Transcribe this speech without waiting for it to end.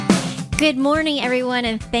Good morning, everyone,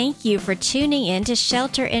 and thank you for tuning in to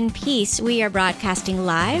Shelter in Peace. We are broadcasting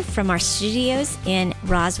live from our studios in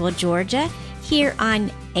Roswell, Georgia, here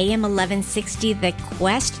on AM 1160 The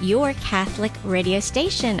Quest, your Catholic radio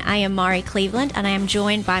station. I am Mari Cleveland, and I am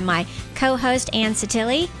joined by my co-host, Ann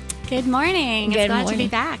Sottile. Good morning. Good glad morning. to be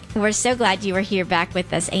back. We're so glad you were here back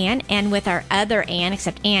with us, Ann, and with our other Ann,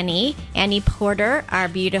 except Annie Porter, our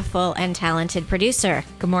beautiful and talented producer.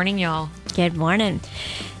 Good morning, y'all. Good morning.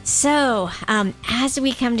 So, as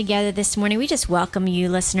we come together this morning, we just welcome you,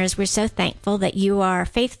 listeners. We're so thankful that you are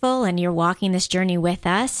faithful and you're walking this journey with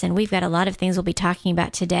us. And we've got a lot of things we'll be talking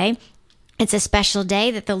about today. It's a special day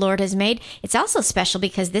that the Lord has made. It's also special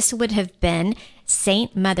because this would have been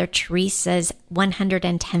Saint Mother Teresa's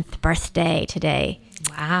 110th birthday today.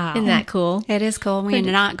 Wow. Isn't that cool? It is cool. We're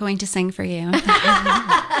not going to sing for you.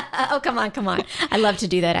 Oh, come on. I love to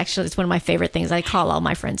do that, actually. It's one of my favorite things. I call all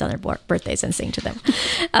my friends on their birthdays and sing to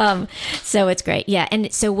them. So it's great. Yeah.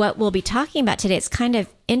 And so what we'll be talking about today, it's kind of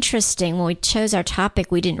interesting. When we chose our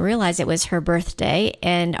topic, we didn't realize it was her birthday.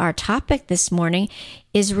 And our topic this morning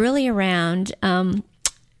is really around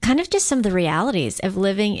kind of just some of the realities of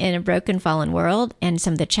living in a broken, fallen world and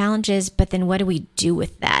some of the challenges, but then what do we do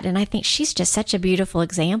with that? And I think she's just such a beautiful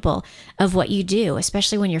example of what you do,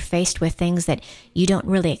 especially when you're faced with things that you don't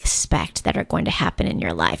really expect that are going to happen in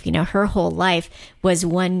your life. You know, her whole life was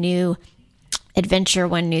one new adventure,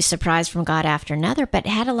 one new surprise from God after another, but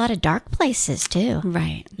had a lot of dark places too.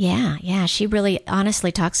 Right. Yeah. She really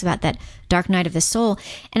honestly talks about that dark night of the soul.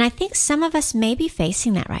 And I think some of us may be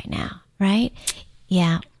facing that right now, right?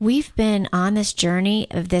 Yeah, we've been on this journey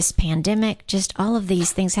of this pandemic, just all of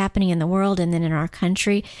these things happening in the world and then in our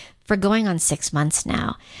country for going on 6 months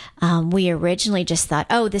now. We originally just thought,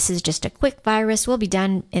 oh, this is just a quick virus. We'll be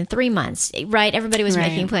done in 3 months, right? Everybody was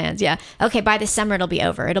making plans. Yeah. Okay, by the summer, it'll be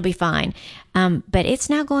over. It'll be fine. But it's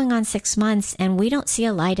now going on 6 months, and we don't see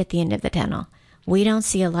a light at the end of the tunnel. We don't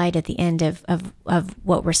see a light at the end of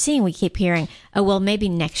what we're seeing. We keep hearing, oh, well, maybe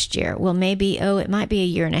next year. Well, maybe, it might be a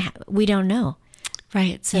year and a half. We don't know.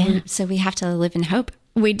 Right. So we have to live in hope.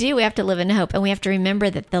 We do. We have to live in hope. And we have to remember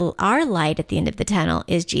that our light at the end of the tunnel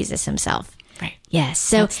is Jesus himself. Right. Yes.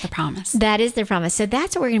 So that's the promise. That is the promise. So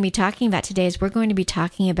that's what we're going to be talking about today is we're going to be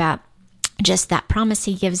talking about just that promise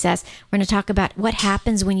he gives us. We're going to talk about what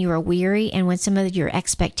happens when you are weary and when some of your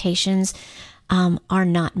expectations are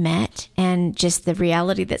not met, and just the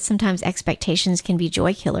reality that sometimes expectations can be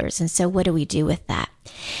joy killers. And so what do we do with that?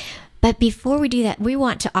 But before we do that, we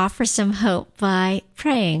want to offer some hope by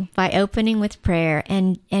praying, by opening with prayer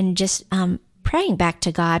and just praying back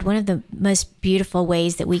to God. One of the most beautiful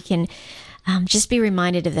ways that we can just be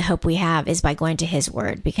reminded of the hope we have is by going to his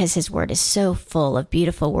word, because his word is so full of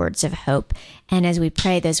beautiful words of hope. And as we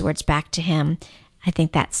pray those words back to him, I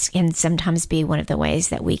think that can sometimes be one of the ways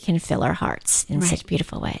that we can fill our hearts in such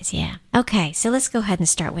beautiful ways. Yeah. Okay, so let's go ahead and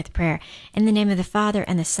start with prayer. In the name of the Father,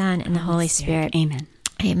 and the Son, and the Holy Spirit. Amen.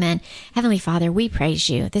 Amen. Heavenly Father, we praise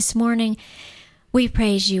you. This morning, we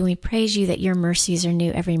praise you. We praise you that your mercies are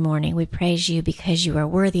new every morning. We praise you because you are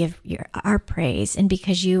worthy of our praise, and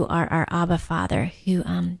because you are our Abba Father, who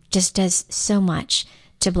just does so much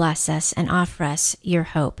to bless us and offer us your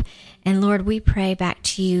hope. And Lord, we pray back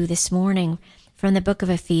to you this morning from the book of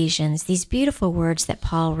Ephesians, these beautiful words that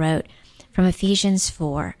Paul wrote from Ephesians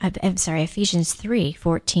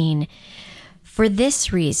 3:14. For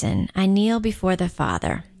this reason, I kneel before the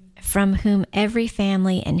Father, from whom every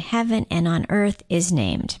family in heaven and on earth is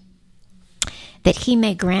named, that he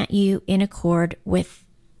may grant you in accord with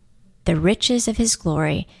the riches of his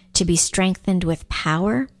glory to be strengthened with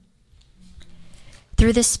power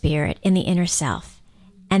through the Spirit in the inner self,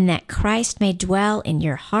 and that Christ may dwell in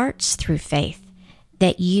your hearts through faith,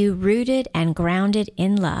 that you, rooted and grounded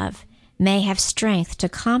in love, may have strength to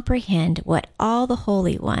comprehend what is the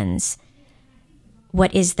holy ones,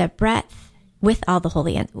 what is the breadth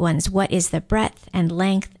and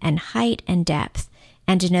length and height and depth,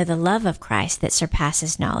 and to know the love of Christ that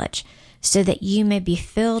surpasses knowledge, so that you may be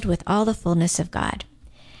filled with all the fullness of God.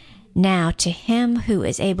 Now to him who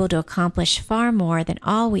is able to accomplish far more than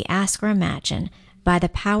all we ask or imagine, by the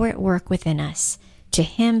power at work within us, to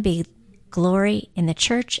him be glory in the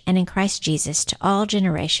church and in Christ Jesus to all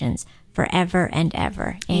generations, forever and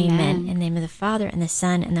ever. Amen. In the name of the Father, and the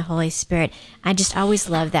Son, and the Holy Spirit. I just always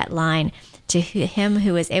love that line, to him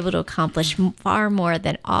who is able to accomplish far more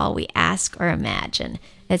than all we ask or imagine.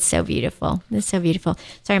 It's so beautiful. It's so beautiful.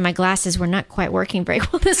 Sorry, my glasses were not quite working very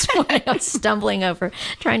well this morning. I was stumbling over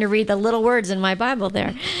trying to read the little words in my Bible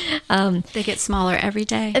there. They get smaller every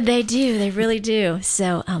day. They do. They really do.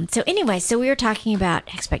 So anyway, so we were talking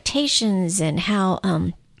about expectations and how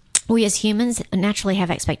we as humans naturally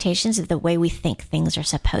have expectations of the way we think things are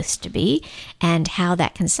supposed to be, and how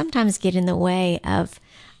that can sometimes get in the way of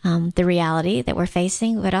the reality that we're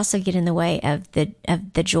facing, but also get in the way of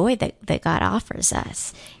the joy that God offers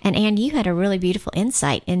us. And Anne, you had a really beautiful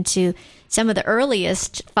insight into some of the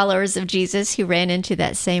earliest followers of Jesus who ran into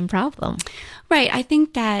that same problem. Right. I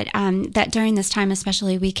think that that during this time,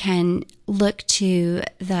 especially, we can look to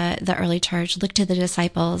the early church, look to the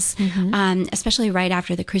disciples, especially right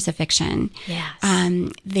after the crucifixion.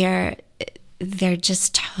 Yes. They're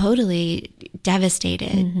just totally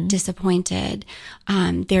devastated, disappointed.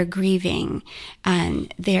 They're grieving,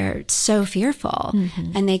 and they're so fearful.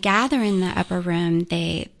 And they gather in the upper room.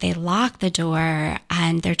 They lock the door,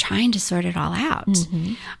 and they're trying to sort it all out.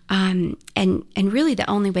 And really, the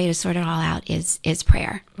only way to sort it all out is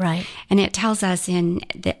prayer. Right. And it tells us in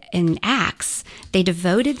Acts, they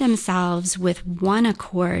devoted themselves with one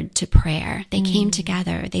accord to prayer. They came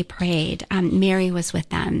together. They prayed. Mary was with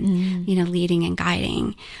them, leading and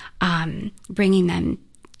guiding, bringing them,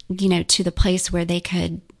 to the place where they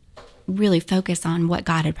could really focus on what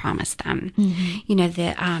God had promised them.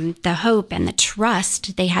 The hope and the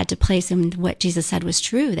trust they had to place in what Jesus said was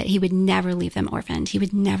true, that he would never leave them orphaned. He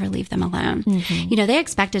would never leave them alone. They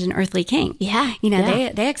expected an earthly king.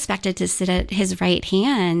 They expected to sit at his right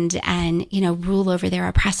hand and, rule over their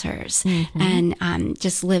oppressors and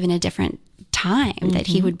just live in a different time, that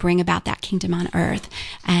he would bring about that kingdom on earth.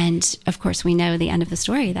 And of course, we know the end of the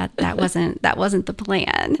story, that wasn't the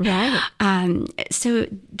plan. Right. So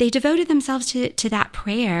they devoted themselves to that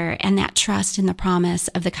prayer and that trust in the promise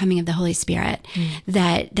of the coming of the Holy Spirit,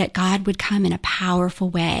 that God would come in a powerful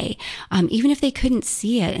way. Even if they couldn't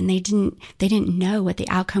see it and they didn't know what the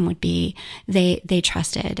outcome would be, they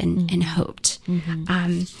trusted and hoped.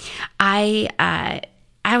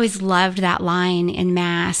 I always loved that line in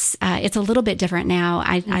Mass. It's a little bit different now.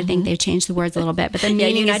 I think they've changed the words a little bit, but the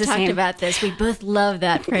meaning is the same. You and I talked about this. We both love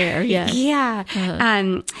that prayer. Yes. Yeah.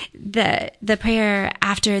 The prayer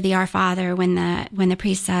after the Our Father, when the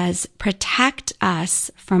priest says, "Protect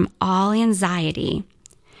us from all anxiety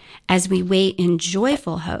as we wait in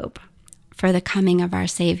joyful hope for the coming of our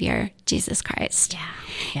Savior, Jesus Christ."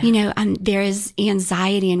 There is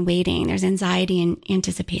anxiety in waiting. There's anxiety in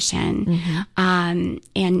anticipation, and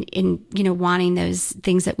in wanting those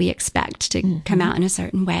things that we expect to come out in a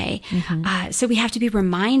certain way. So we have to be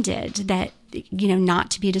reminded that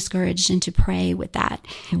not to be discouraged and to pray with that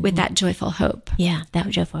joyful hope. Yeah, that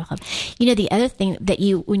joyful hope. The other thing that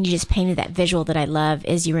when you just painted that visual that I love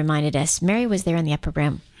is you reminded us Mary was there in the upper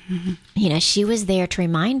room. She was there to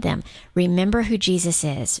remind them, remember who Jesus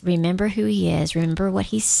is, remember who he is, remember what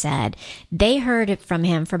he said. They heard it from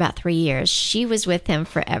him for about 3 years. She was with him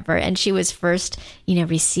forever. And she was first,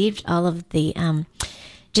 received all of the,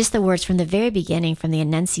 just the words from the very beginning, from the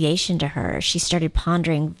Annunciation to her. She started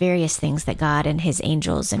pondering various things that God and his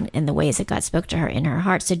angels and the ways that God spoke to her in her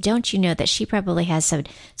heart. So don't you know that she probably has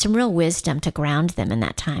some real wisdom to ground them in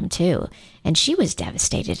that time too. And she was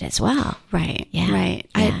devastated as well. Right. Yeah. Right.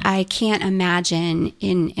 Yeah. I can't imagine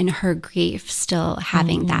in her grief still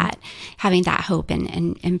having that hope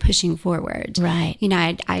and pushing forward. Right.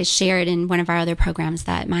 I shared in one of our other programs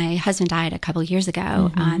that my husband died a couple of years ago.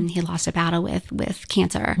 He lost a battle with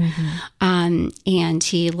cancer. And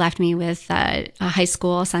he left me with a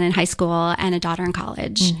son in high school and a daughter in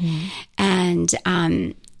college. And,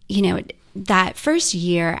 that first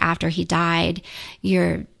year after he died,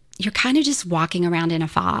 you're kind of just walking around in a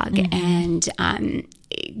fog, and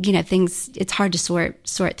it's hard to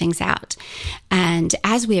sort things out. And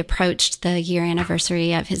as we approached the year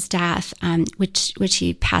anniversary of his death, which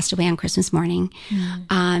he passed away on Christmas morning,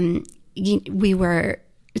 we were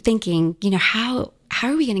thinking, how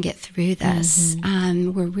are we going to get through this?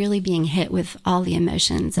 We're really being hit with all the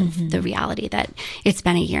emotions of the reality that it's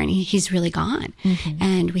been a year and he's really gone.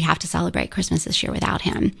 And we have to celebrate Christmas this year without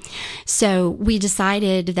him. So we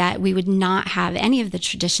decided that we would not have any of the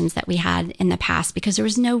traditions that we had in the past because there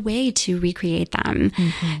was no way to recreate them.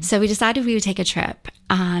 So we decided we would take a trip.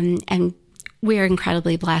 And we're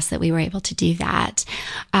incredibly blessed that we were able to do that.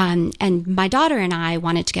 And my daughter and I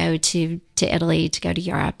wanted to go to Italy, to go to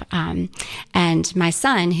Europe. And my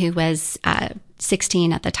son, who was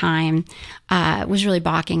 16 at the time, was really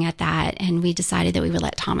balking at that. And we decided that we would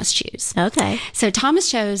let Thomas choose. Okay. So Thomas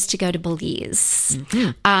chose to go to Belize.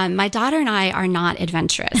 My daughter and I are not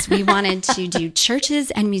adventurous. We wanted to do churches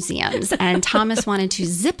and museums. And Thomas wanted to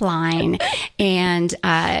zip line and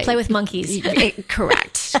play with monkeys.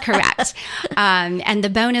 Correct. And the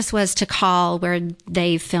bonus was to call where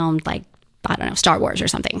they filmed like I don't know, Star Wars or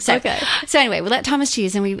something. So, so anyway, we let Thomas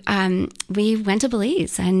choose, and we went to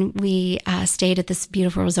Belize, and we stayed at this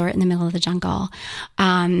beautiful resort in the middle of the jungle.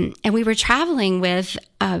 And we were traveling with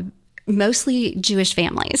mostly Jewish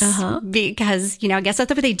families because, I guess that's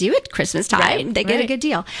what they do at Christmas time. Right, they get a good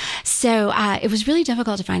deal. So it was really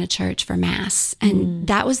difficult to find a church for Mass. And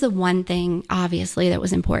that was the one thing, obviously, that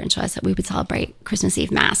was important to us, that we would celebrate Christmas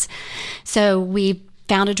Eve Mass. So we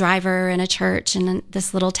found a driver in a church in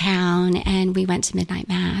this little town, and we went to midnight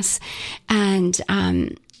Mass. And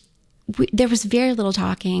there was very little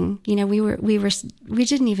talking. We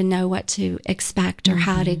didn't even know what to expect or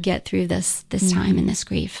how to get through this time and this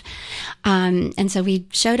grief. And so we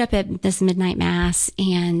showed up at this midnight Mass,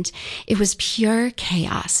 and it was pure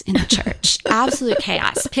chaos in the church, absolute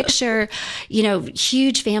chaos. Picture,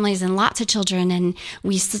 huge families and lots of children. And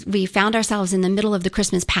we found ourselves in the middle of the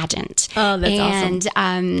Christmas pageant. Oh, that's awesome.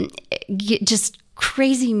 And just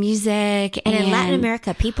crazy music. And in Latin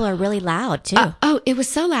America, people are really loud too. It was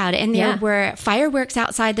so loud. And there were fireworks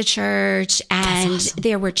outside the church, and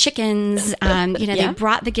there were chickens. They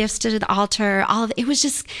brought the gifts to the altar. It was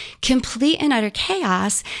just complete and utter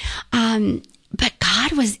chaos. But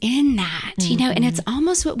God was in that, and it's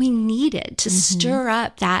almost what we needed to stir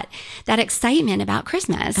up that excitement about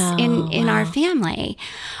Christmas in our family.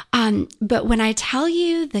 But when I tell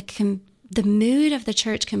you the mood of the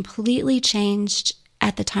church completely changed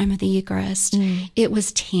at the time of the Eucharist. It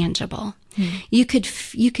was tangible. You could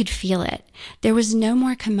feel it. There was no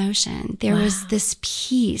more commotion. There was this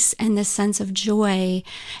peace and this sense of joy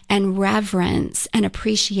and reverence and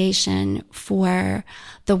appreciation for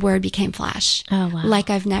the Word became flesh, like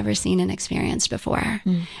I've never seen and experienced before.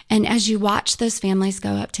 And as you watch those families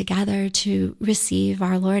go up together to receive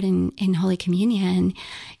our Lord in Holy Communion,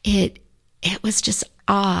 it was just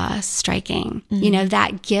awe-striking.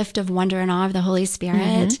 That gift of wonder and awe of the Holy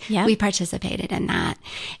Spirit, we participated in that.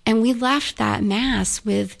 And we left that Mass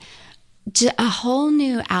with a whole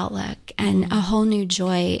new outlook and a whole new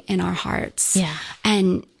joy in our hearts.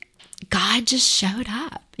 And God just showed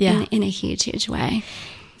up in a huge, huge way.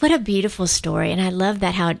 What a beautiful story. And I love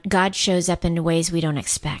that, how God shows up in ways we don't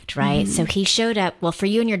expect, right? So he showed up, well, for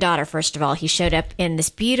you and your daughter, first of all, he showed up in this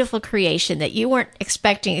beautiful creation that you weren't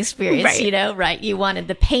expecting experience, right? You wanted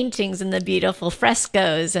the paintings and the beautiful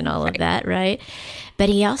frescoes and all of that, right? But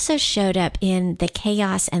he also showed up in the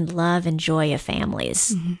chaos and love and joy of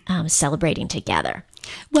families celebrating together.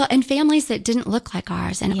 Well, and families that didn't look like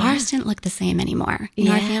ours, and ours didn't look the same anymore.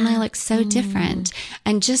 Our family looks so different.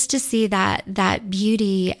 And just to see that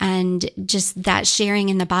beauty and just that sharing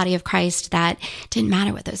in the body of Christ, that didn't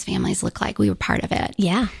matter what those families look like. We were part of it.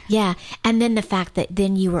 Yeah. And then the fact that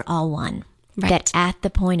then you were all one. Right. That at the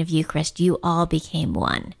point of Eucharist, you all became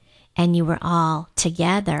one. And you were all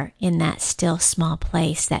together in that still small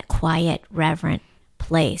place, that quiet, reverent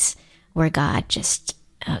place where God just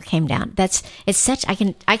came down.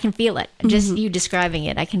 I can feel it. Just you describing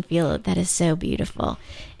it, I can feel it. That is so beautiful.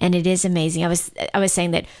 And it is amazing. I was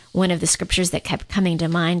saying that one of the scriptures that kept coming to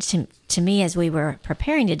mind to me as we were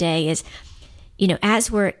preparing today is,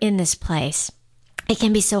 as we're in this place, it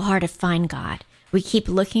can be so hard to find God. We keep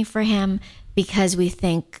looking for him because we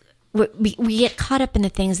think we get caught up in the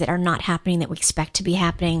things that are not happening that we expect to be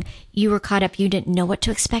happening. You were caught up. You didn't know what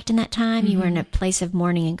to expect in that time. You were in a place of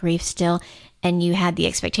mourning and grief still. And you had the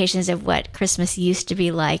expectations of what Christmas used to be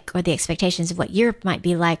like, or the expectations of what Europe might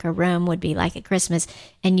be like, or Rome would be like at Christmas,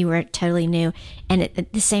 and you were totally new. And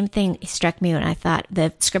the same thing struck me when I thought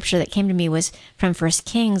the scripture that came to me was from 1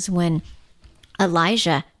 Kings, when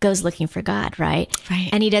Elijah goes looking for God, right?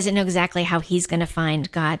 And he doesn't know exactly how he's going to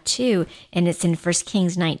find God too. And it's in 1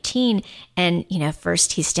 Kings 19. And,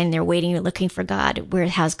 first he's standing there waiting, looking for God.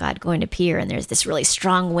 How's God going to appear? And there's this really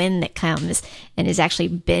strong wind that comes and is actually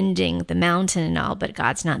bending the mountain and all, but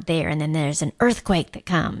God's not there. And then there's an earthquake that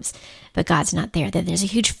comes, but God's not there. Then there's a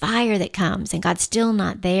huge fire that comes and God's still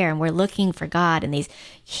not there. And we're looking for God in these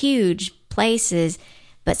huge places.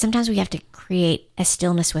 But sometimes we have to create a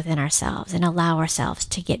stillness within ourselves and allow ourselves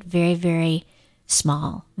to get very, very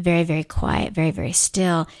small, very, very quiet, very, very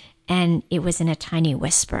still. And it was in a tiny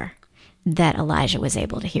whisper that Elijah was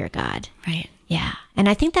able to hear God. Right. Yeah. And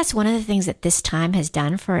I think that's one of the things that this time has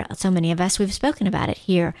done for so many of us. We've spoken about it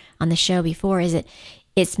here on the show before, is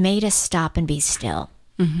it's made us stop and be still.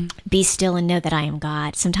 Be still and know that I am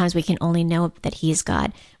God. Sometimes we can only know that he is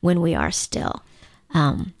God when we are still.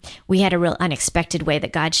 We had a real unexpected way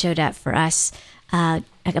that God showed up for us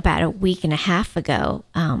about a week and a half ago.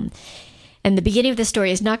 And the beginning of the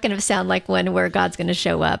story is not going to sound like one where God's going to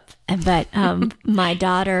show up. But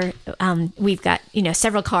we've got,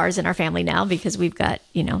 several cars in our family now because we've got,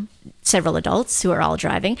 several adults who are all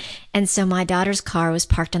driving. And so my daughter's car was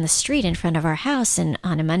parked on the street in front of our house. And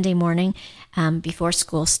on a Monday morning, before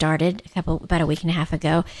school started, about a week and a half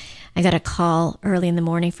ago, I got a call early in the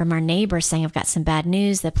morning from our neighbor saying, I've got some bad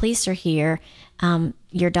news. The police are here.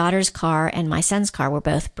 Your daughter's car and my son's car were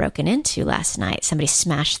both broken into last night. Somebody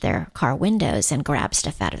smashed their car windows and grabbed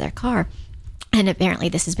stuff out of their car. And apparently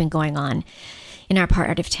this has been going on in our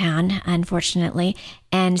part of town, unfortunately.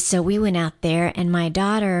 And so we went out there, and my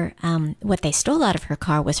daughter, what they stole out of her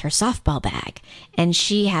car was her softball bag. And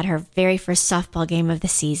she had her very first softball game of the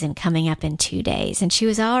season coming up in 2 days. And she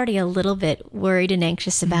was already a little bit worried and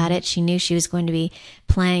anxious about it. She knew she was going to be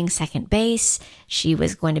playing second base. She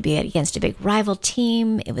was going to be against a big rival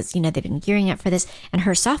team. It was, they've been gearing up for this. And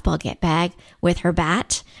her softball bag with her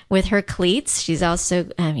bat, with her cleats. She's also,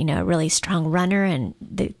 a really strong runner, and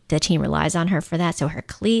the team relies on her for that. So her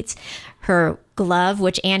cleats, her glove,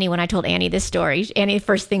 which Annie, when I told Annie this story, Annie, the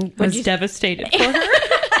first thing was devastated for her.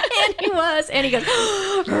 Annie goes,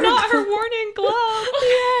 not her warning glove.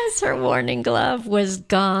 Yes, her warning glove was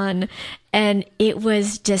gone. And it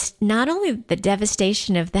was just not only the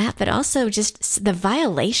devastation of that, but also just the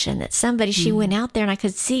violation that she went out there, and I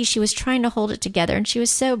could see she was trying to hold it together, and she was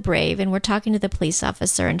so brave. And we're talking to the police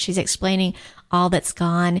officer, and she's explaining all that's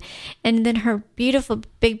gone. And then her beautiful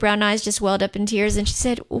big brown eyes just welled up in tears, and she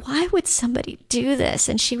said, why would somebody do this?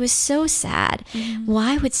 And she was so sad.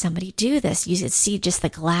 Why would somebody do this? You could see just the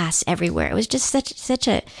glass everywhere. It was just such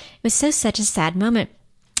a sad moment.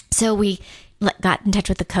 So we got in touch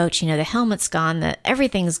with the coach. The helmet's gone,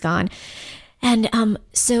 everything's gone. And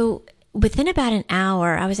so within about an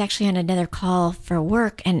hour, I was actually on another call for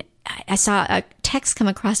work, and I saw a text come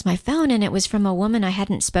across my phone, and it was from a woman I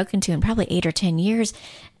hadn't spoken to in probably 8 or 10 years.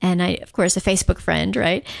 And I, of course, a Facebook friend,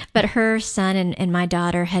 right? But her son and my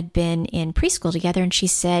daughter had been in preschool together, and she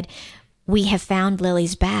said, we have found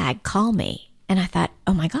Lily's bag. Call me. And I thought,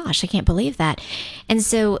 oh my gosh, I can't believe that. And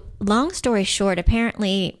so long story short,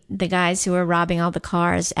 apparently the guys who were robbing all the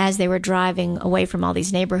cars, as they were driving away from all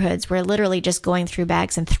these neighborhoods, were literally just going through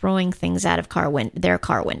bags and throwing things out of their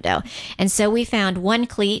car window. And so we found one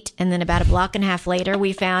cleat, and then about a block and a half later,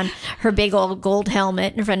 we found her big old gold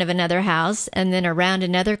helmet in front of another house. And then around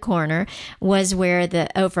another corner was where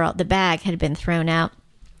the bag had been thrown out.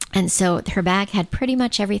 And so her bag had pretty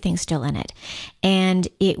much everything still in it. And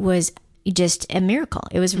it was just a miracle.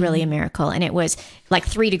 It was really a miracle. And it was like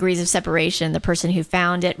 3 degrees of separation. The person who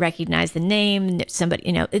found it recognized the name. Somebody,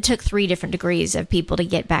 it took 3 different degrees of people to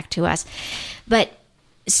get back to us. But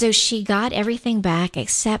so she got everything back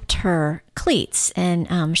except her cleats.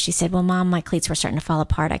 And she said, well, Mom, my cleats were starting to fall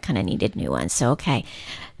apart. I kind of needed new ones. So, okay.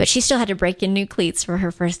 But she still had to break in new cleats for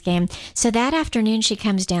her first game. So that afternoon she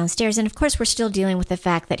comes downstairs. And of course, we're still dealing with the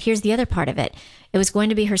fact that here's the other part of it. It was going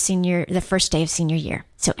to be the first day of senior year.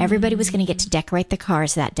 So everybody was going to get to decorate the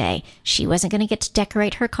cars that day. She wasn't going to get to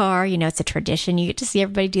decorate her car. It's a tradition. You get to see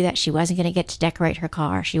everybody do that. She wasn't going to get to decorate her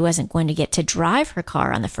car. She wasn't going to get to drive her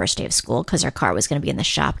car on the first day of school because her car was going to be in the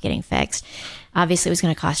shop getting fixed. Obviously, it was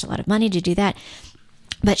going to cost a lot of money to do that.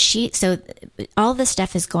 But so all this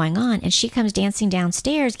stuff is going on, and she comes dancing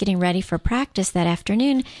downstairs getting ready for practice that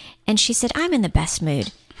afternoon. And she said, I'm in the best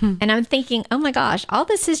mood. And I'm thinking, oh my gosh, all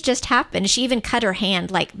this has just happened. She even cut her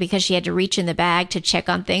hand, because she had to reach in the bag to check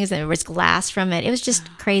on things, and there was glass from it. It was just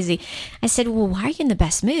crazy. I said, well, why are you in the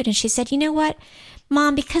best mood? And she said, you know what,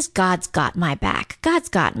 Mom, because God's got my back. God's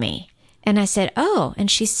got me. And I said, oh, and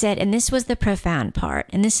she said, and this was the profound part.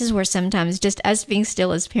 And this is where sometimes just us being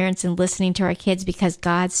still as parents and listening to our kids, because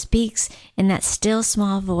God speaks in that still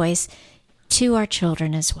small voice to our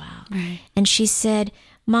children as well. Right. And she said,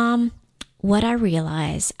 Mom, what I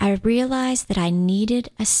realized that I needed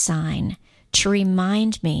a sign to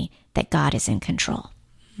remind me that God is in control.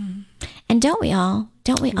 And don't we all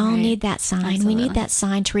need that sign? Absolutely. We need that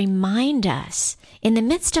sign to remind us in the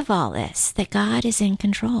midst of all this that God is in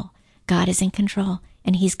control. God is in control,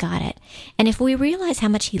 and He's got it. And if we realize how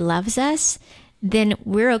much He loves us, then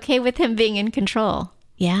we're okay with Him being in control.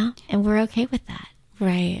 Yeah? And we're okay with that.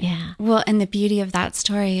 Right. Yeah. Well, and the beauty of that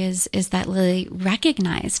story is that Lily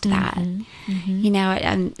recognized that.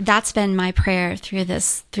 And that's been my prayer through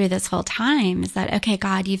this whole time, is that, okay,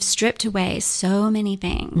 God, you've stripped away so many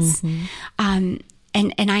things. And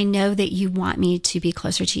I know that you want me to be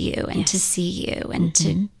closer to you and to see you and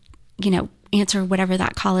to, answer whatever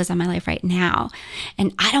that call is on my life right now.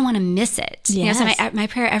 And I don't want to miss it. Yes. So my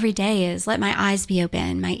prayer every day is, let my eyes be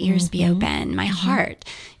open, my ears be open, my heart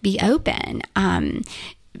be open.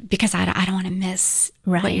 because I don't want to miss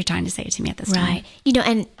what you're trying to say to me at this time. Right.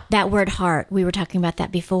 And that word heart, we were talking about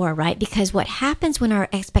that before, right? Because what happens when our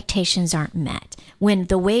expectations aren't met, when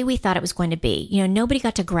the way we thought it was going to be, nobody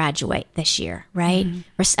got to graduate this year, right?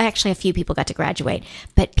 Or actually a few people got to graduate,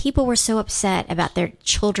 but people were so upset about their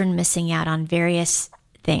children missing out on various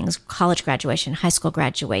things, college graduation, high school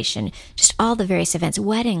graduation, just all the various events,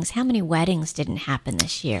 weddings. How many weddings didn't happen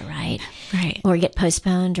this year, right? Right. Or get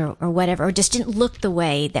postponed or whatever, or just didn't look the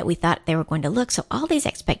way that we thought they were going to look. So all these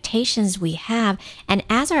expectations we have, and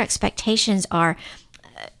as our expectations are,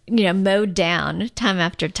 mowed down time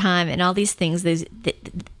after time and all these things,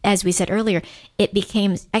 as we said earlier,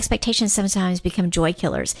 expectations sometimes become joy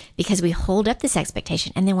killers because we hold up this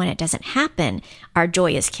expectation. And then when it doesn't happen, our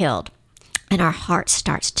joy is killed. And our heart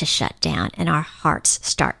starts to shut down and our hearts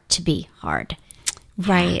start to be hard.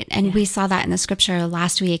 Right. And we saw that in the scripture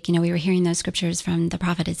last week. We were hearing those scriptures from the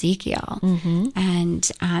prophet Ezekiel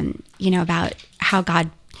and, about how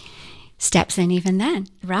God steps in even then.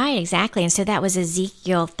 Right, exactly. And so that was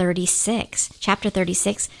Ezekiel 36, chapter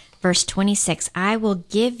 36, verse 26. I will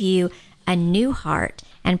give you a new heart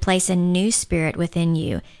and place a new spirit within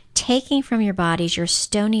you, taking from your bodies your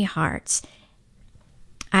stony hearts.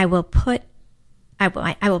 I will put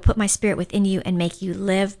my spirit within you and make you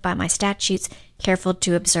live by my statutes, careful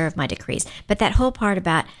to observe my decrees. But that whole part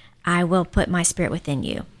about I will put my spirit within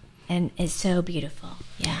you and is so beautiful.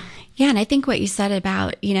 Yeah. Yeah, and I think what you said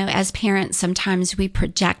about, as parents, sometimes we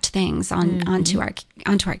project things onto our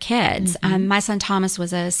kids. My son Thomas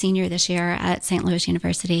was a senior this year at St. Louis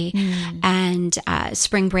University, and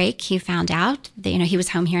spring break, he found out that, he was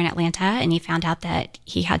home here in Atlanta, and he found out that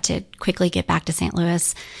he had to quickly get back to St.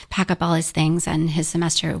 Louis, pack up all his things, and his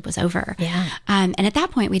semester was over. Yeah. And at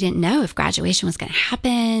that point, we didn't know if graduation was going to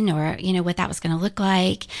happen or, what that was going to look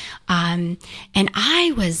like. And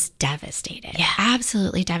I was devastated,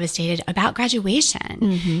 absolutely devastated about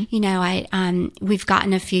graduation. We've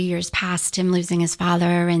gotten a few years past him losing his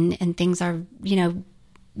father, and things are,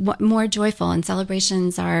 more joyful, and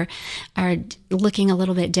celebrations are looking a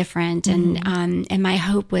little bit different. And my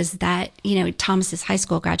hope was that, Thomas's high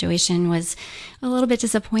school graduation was a little bit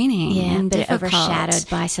disappointing and but difficult. Overshadowed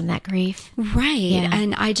by some of that grief. Right. Yeah.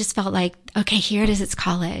 And I just felt like, okay, here it is, it's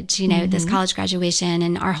college, this college graduation,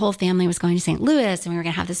 and our whole family was going to St. Louis, and we were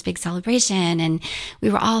going to have this big celebration, and we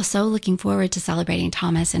were all so looking forward to celebrating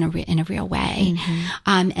Thomas in a real way.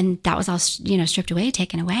 And that was all, stripped away,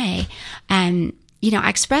 taken away. And I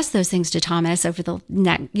expressed those things to Thomas over the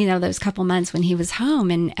those couple months when he was home.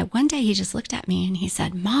 And one day he just looked at me and he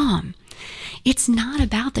said, Mom, it's not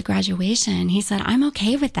about the graduation. He said, I'm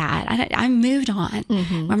okay with that. I'm moved on.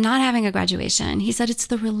 I'm not having a graduation. He said, it's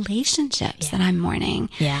the relationships that I'm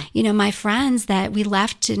mourning. Yeah. My friends that we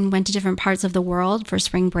left and went to different parts of the world for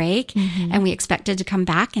spring break, and we expected to come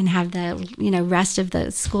back and have the, rest of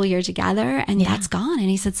the school year together, and that's gone. And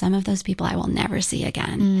he said, some of those people I will never see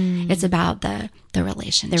again. It's about the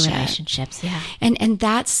relationship. The relationships, yeah. And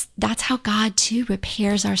that's how God too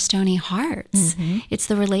repairs our stony hearts. It's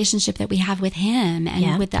the relationship that we have with him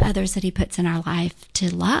and with the others that he puts in our life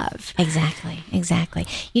to love. Exactly.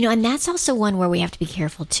 And that's also one where we have to be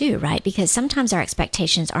careful too, right? Because sometimes our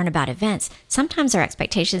expectations aren't about events. Sometimes our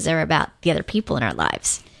expectations are about the other people in our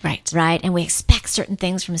lives. Right. And we expect certain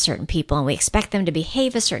things from certain people, and we expect them to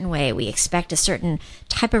behave a certain way. We expect a certain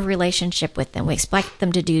type of relationship with them. We expect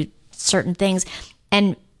them to do certain things.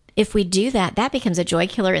 And if we do that, that becomes a joy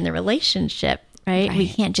killer in the relationship, right? We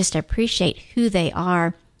can't just appreciate who they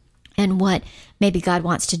are and what maybe God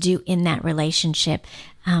wants to do in that relationship.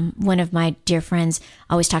 One of my dear friends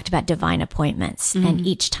always talked about divine appointments. And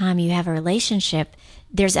each time you have a relationship,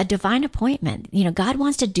 there's a divine appointment. God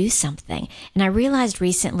wants to do something. And I realized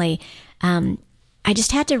recently, I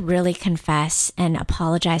just had to really confess and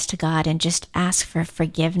apologize to God and just ask for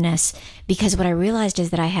forgiveness, because what I realized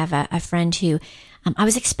is that I have a friend who I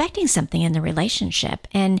was expecting something in the relationship,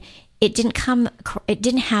 and it didn't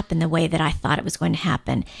happen the way that I thought it was going to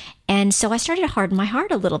happen. And so I started to harden my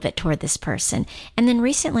heart a little bit toward this person. And then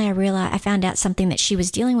recently I found out something that she was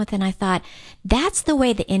dealing with, and I thought, that's the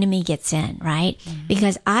way the enemy gets in, right?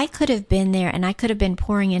 Because I could have been there, and I could have been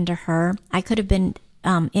pouring into her. I could have been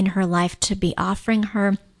in her life to be offering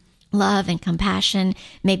her love and compassion,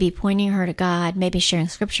 maybe pointing her to God, maybe sharing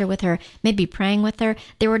scripture with her, maybe praying with her.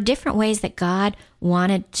 There were different ways that God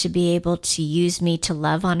wanted to be able to use me to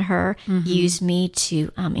love on her, use me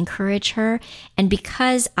to encourage her. And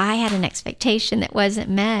because I had an expectation that wasn't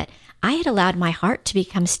met, I had allowed my heart to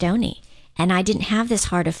become stony. And I didn't have this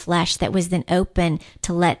heart of flesh that was then open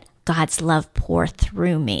to let God's love pour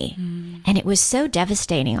through me. And it was so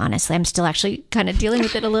devastating, honestly. I'm still actually kind of dealing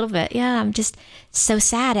with it a little bit. Yeah, I'm just so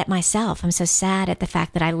sad at myself. I'm so sad at the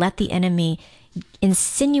fact that I let the enemy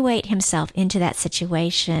insinuate himself into that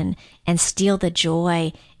situation and steal the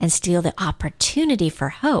joy and steal the opportunity for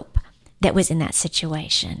hope that was in that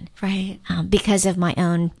situation. Right. Because of my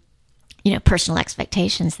own, personal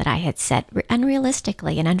expectations that I had set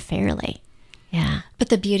unrealistically and unfairly. Yeah. But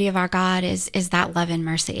the beauty of our God is that love and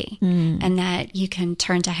mercy, and that you can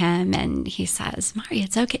turn to him and he says, Mari,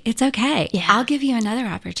 it's okay. It's okay. Yeah. I'll give you another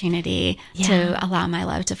opportunity to allow my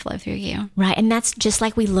love to flow through you. Right. And that's just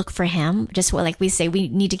like we look for him, just like we say, we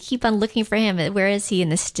need to keep on looking for him. Where is he in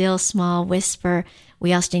the still small whisper?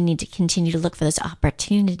 We also need to continue to look for those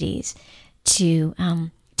opportunities to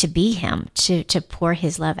be him, to pour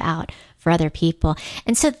his love out for other people.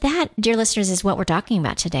 And so that, dear listeners, is what we're talking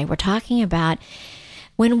about today. We're talking about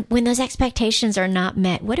when those expectations are not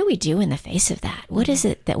met, what do we do in the face of that? What is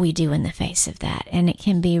it that we do in the face of that? And it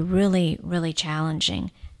can be really, really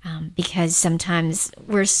challenging because sometimes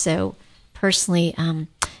we're so personally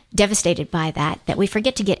devastated by that we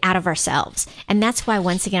forget to get out of ourselves. And that's why,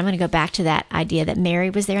 once again, I'm going to go back to that idea that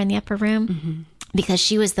Mary was there in the upper room because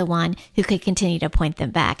she was the one who could continue to point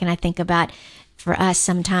them back. And I think about, for us,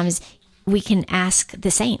 sometimes we can ask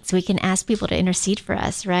the saints. We can ask people to intercede for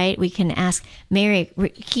us, right? We can ask, Mary,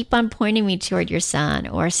 keep on pointing me toward your son,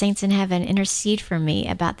 or saints in heaven, intercede for me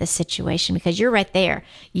about this situation, because you're right there.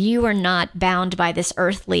 You are not bound by this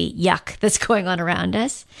earthly yuck that's going on around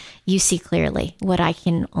us. You see clearly what I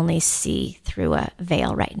can only see through a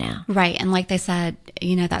veil right now. Right. And like they said,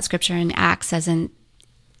 that scripture in Acts says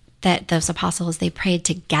that those apostles, they prayed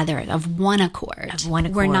together of one accord.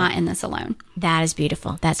 We're not in this alone. That is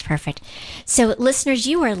beautiful. That's perfect. So, listeners,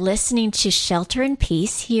 you are listening to Shelter in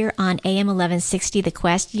Peace here on AM 1160 The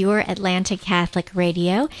Quest, your Atlanta Catholic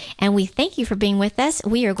radio. And we thank you for being with us.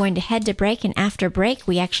 We are going to head to break. And after break,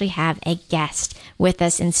 we actually have a guest with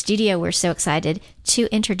us in studio. We're so excited to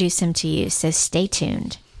introduce him to you. So stay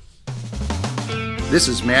tuned. This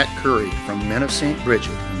is Matt Curry from Men of St.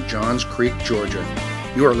 Bridget in Johns Creek, Georgia.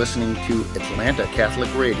 You are listening to Atlanta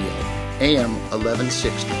Catholic Radio, AM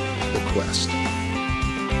 1160, The Quest.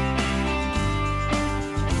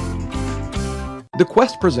 The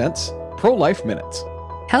Quest presents Pro-Life Minutes.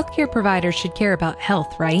 Healthcare providers should care about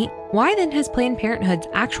health, right? Why then has Planned Parenthood's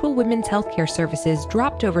actual women's healthcare services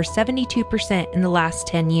dropped over 72% in the last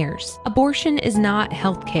 10 years? Abortion is not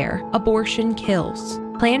healthcare. Abortion kills.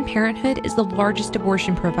 Planned Parenthood is the largest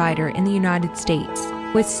abortion provider in the United States,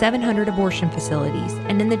 with 700 abortion facilities,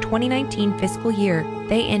 and in the 2019 fiscal year,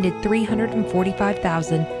 they ended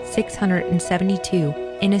 345,672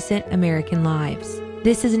 innocent American lives.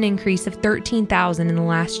 This is an increase of 13,000 in the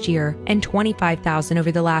last year and 25,000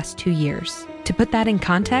 over the last 2 years. To put that in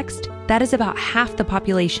context, that is about half the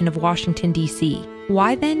population of Washington, D.C.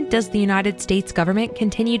 Why then does the United States government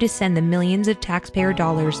continue to send the millions of taxpayer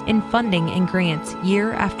dollars in funding and grants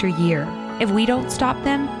year after year? If we don't stop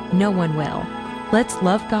them, no one will. Let's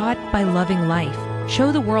love God by loving life.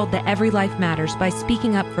 Show the world that every life matters by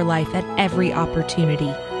speaking up for life at every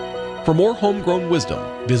opportunity. For more homegrown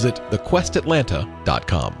wisdom, visit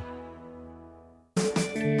thequestatlanta.com.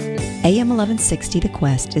 AM 1160 The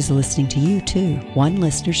Quest is listening to you too. One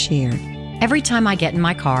listener shared. Every time I get in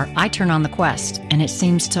my car, I turn on the Quest, and it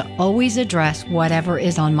seems to always address whatever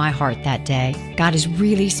is on my heart that day. God is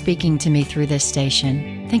really speaking to me through this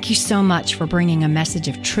station. Thank you so much for bringing a message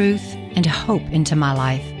of truth and hope into my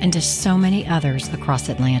life and to so many others across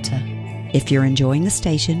Atlanta. If you're enjoying the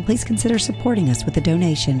station, please consider supporting us with a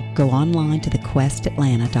donation. Go online to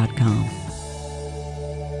thequestatlanta.com.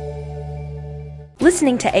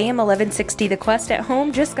 Listening to AM 1160 The Quest at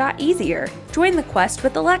home just got easier. Join the Quest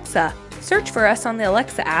with Alexa. Search for us on the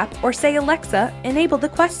Alexa app or say, Alexa, enable the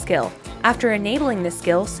Quest skill. After enabling the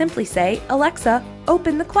skill, simply say, Alexa,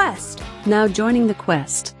 open the Quest. Now joining the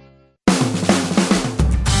Quest.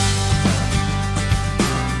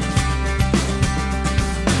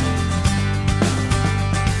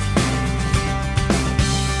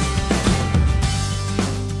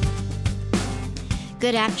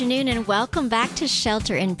 Good afternoon and welcome back to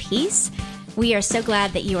Shelter in Peace. We are so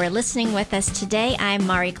glad that you are listening with us today. I'm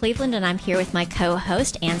Mari Cleveland and I'm here with my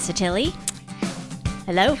co-host, Ann Sottile.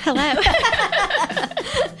 Hello. Hello.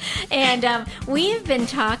 And we have been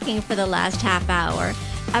talking for the last half hour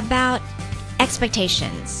about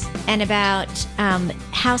expectations and about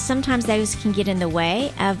how sometimes those can get in the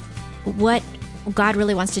way of what God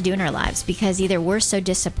really wants to do in our lives, because either we're so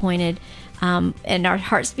disappointed and our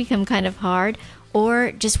hearts become kind of hard,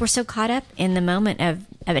 or just we're so caught up in the moment of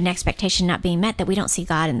an expectation not being met, that we don't see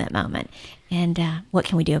God in that moment. And what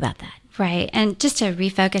can we do about that? Right. And just to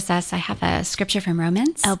refocus us, I have a scripture from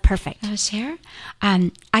Romans. Oh, perfect. I'll share.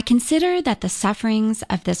 I consider that the sufferings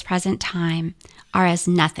of this present time are as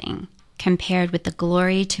nothing compared with the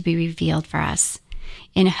glory to be revealed for us,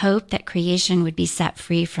 in hope that creation would be set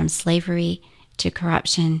free from slavery to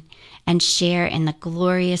corruption and share in the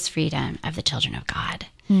glorious freedom of the children of God.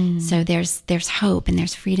 So there's hope and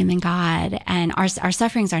there's freedom in God, and our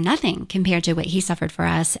sufferings are nothing compared to what He suffered for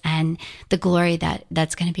us and the glory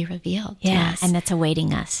that's going to be revealed. Yeah, to us. and that's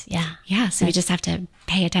awaiting us. Yeah. So we just have to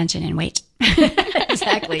pay attention and wait.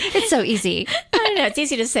 Exactly. It's so easy. I know, it's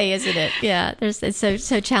easy to say, isn't it? Yeah, it's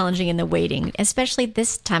so challenging in the waiting, especially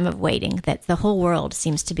this time of waiting, that the whole world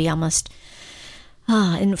seems to be almost,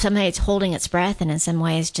 in some ways, holding its breath, and in some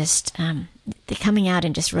ways just coming out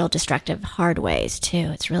in just real destructive, hard ways too.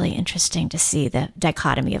 It's really interesting to see the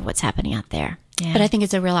dichotomy of what's happening out there. Yeah. But I think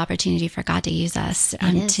it's a real opportunity for God to use us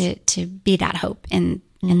to be that hope in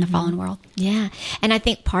the fallen world. Yeah, and I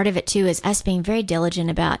think part of it too is us being very diligent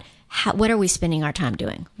about what are we spending our time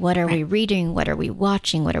doing? What are we reading? What are we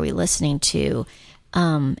watching? What are we listening to?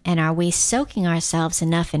 And are we soaking ourselves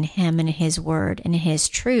enough in Him and His Word and His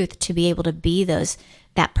truth to be able to be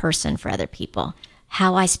that person for other people?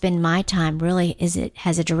 How I spend my time really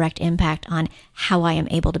has a direct impact on how I am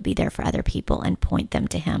able to be there for other people and point them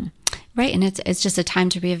to Him. Right, and it's just a time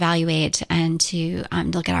to reevaluate and to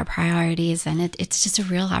look at our priorities, and it's just a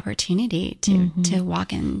real opportunity to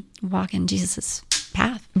walk in Jesus's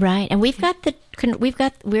path. Right, and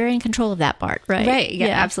we're in control of that part, right? Right, yeah.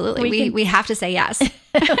 Absolutely. We have to say yes.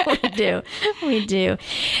 We do.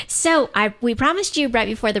 So we promised you right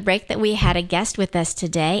before the break that we had a guest with us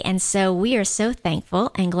today, and so we are so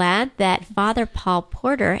thankful and glad that Father Paul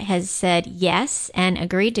Porter has said yes and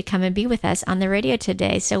agreed to come and be with us on the radio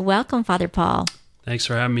today. So welcome, Father Paul. Thanks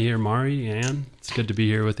for having me here, Mari, Ann. It's good to be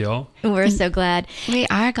here with y'all. We're so glad. We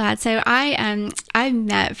are glad. So I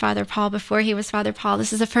met Father Paul before he was Father Paul.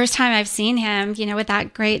 This is the first time I've seen him, with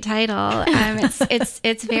that great title.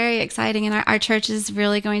 It's very exciting, and our church is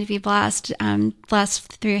really going to be blessed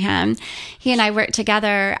through him. He and I worked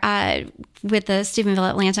together with the Steubenville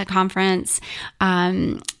Atlanta conference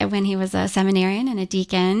when he was a seminarian and a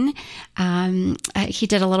deacon. He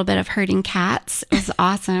did a little bit of herding cats. It was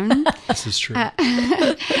awesome. This is true.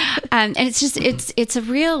 And it's a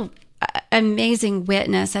real amazing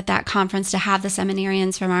witness at that conference to have the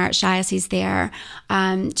seminarians from our archdiocese there,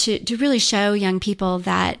 to really show young people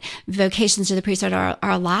that vocations to the priesthood are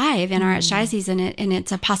alive in our archdiocese, and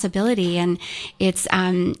it's a possibility, and it's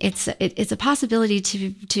a possibility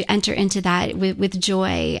to enter into that with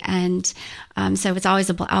joy, and so it's always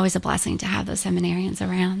a blessing to have those seminarians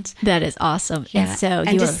around. That is awesome. Yeah.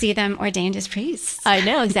 And to see them ordained as priests. I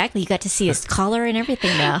know, exactly. You got to see his collar and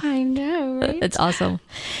everything now. I know, right? That's awesome.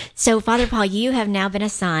 So, Father Paul, you have now been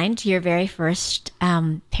assigned to your very first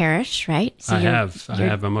parish, right? So I have.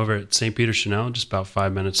 I'm over at St. Peter Chanel, just about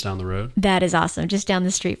 5 minutes down the road. That is awesome. Just down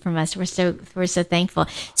the street from us. We're so thankful.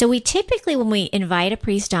 So we typically, when we invite a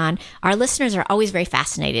priest on, our listeners are always very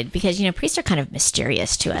fascinated because, priests are kind of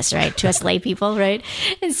mysterious to us, right? To us lay people, right?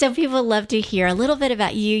 And so people love to hear a little bit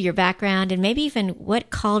about you, your background, and maybe even what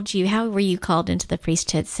called you, how were you called into the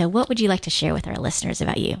priesthood? So what would you like to share with our listeners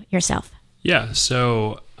about yourself? Yeah,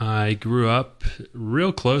 so I grew up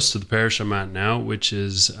real close to the parish I'm at now, which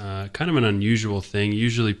is kind of an unusual thing.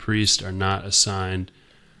 Usually priests are not assigned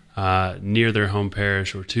near their home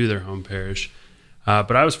parish or to their home parish.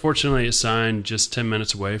 But I was fortunately assigned just 10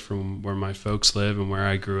 minutes away from where my folks live and where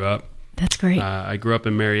I grew up. That's great. I grew up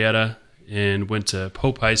in Marietta and went to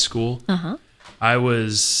Pope High School. Uh-huh.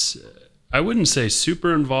 I wouldn't say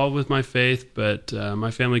super involved with my faith, but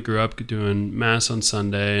my family grew up doing Mass on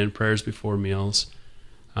Sunday and prayers before meals.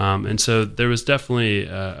 And so there was definitely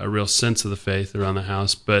a real sense of the faith around the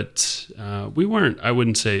house, but we weren't, I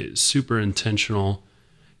wouldn't say, super intentional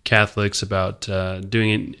Catholics about doing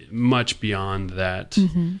it much beyond that.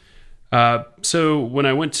 Mm-hmm. So when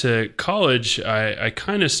I went to college, I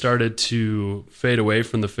kind of started to fade away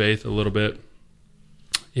from the faith a little bit.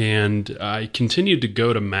 And I continued to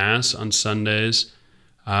go to Mass on Sundays.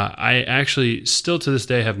 I actually still to this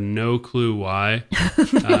day have no clue why.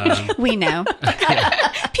 We know.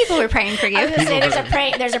 People were praying for you. I was going to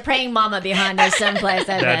say there's a praying mama behind us someplace.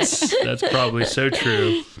 That's probably so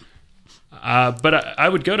true. But I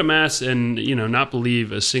would go to Mass and not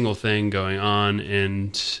believe a single thing going on.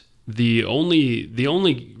 And the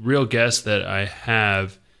only real guess that I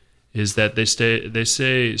have is that they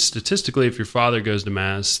say statistically, if your father goes to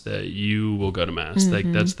Mass, that you will go to Mass. Mm-hmm.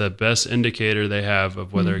 Like that's the best indicator they have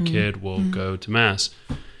of whether a kid will go to Mass.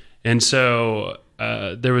 And so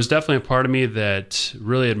there was definitely a part of me that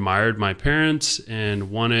really admired my parents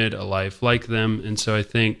and wanted a life like them. And so I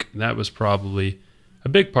think that was probably a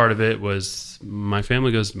big part of it. Was my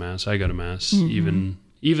family goes to Mass, I go to Mass, even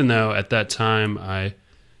though at that time I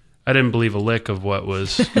didn't believe a lick of what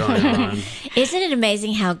was going on. Isn't it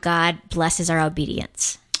amazing how God blesses our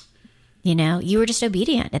obedience? You were just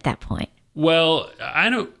obedient at that point. Well, I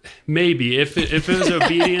don't. Maybe if it was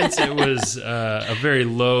obedience, it was a very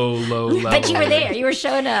low level. But you were there. You were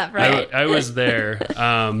showing up, right? I was there.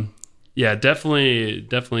 Yeah,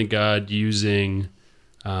 definitely God using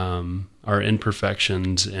our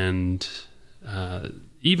imperfections and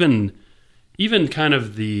even kind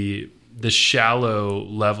of the shallow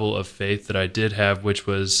level of faith that I did have, which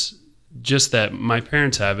was just that my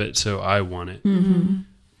parents have it, so I want it. Mm-hmm.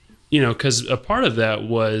 Because a part of that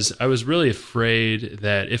was I was really afraid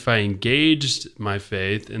that if I engaged my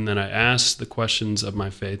faith and then I asked the questions of my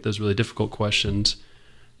faith, those really difficult questions,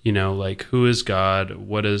 like who is God?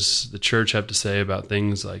 What does the church have to say about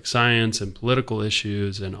things like science and political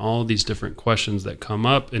issues and all these different questions that come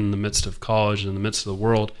up in the midst of college, in the midst of the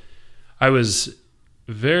world? I was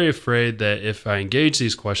very afraid that if I engaged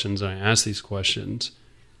these questions and I asked these questions,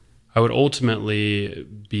 I would ultimately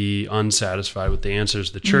be unsatisfied with the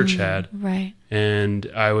answers the church had. Right. And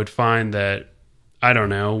I would find that, I don't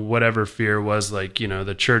know, whatever fear was, like,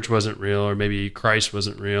 the church wasn't real, or maybe Christ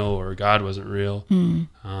wasn't real, or God wasn't real.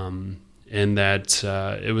 And that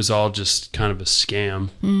it was all just kind of a scam.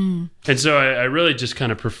 And so I really just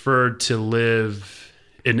kind of preferred to live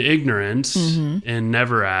in ignorance and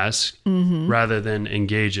never ask rather than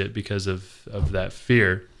engage it because of that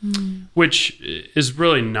fear, which is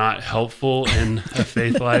really not helpful in a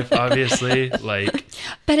faith life, obviously.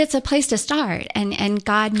 But it's a place to start, and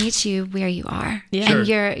God meets you where you are. Yeah.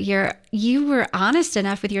 Sure. And you were honest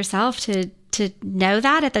enough with yourself to know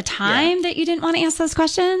that at the time that you didn't want to answer those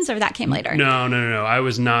questions, or that came later? No. I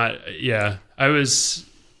was not. Yeah. I was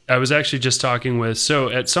actually just talking with,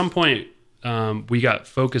 so at some point, we got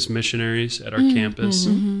Focus missionaries at our campus.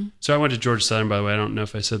 So I went to Georgia Southern, by the way. I don't know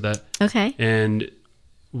if I said that. Okay. And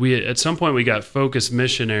at some point we got Focus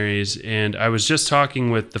missionaries, and I was just talking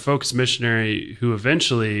with the Focus missionary who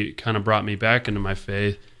eventually kind of brought me back into my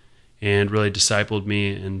faith and really discipled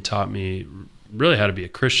me and taught me really how to be a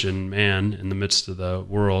Christian man in the midst of the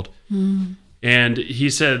world. And he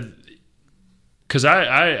said, because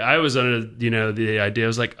I was under, the idea, I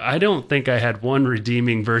was like, I don't think I had one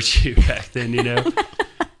redeeming virtue back then,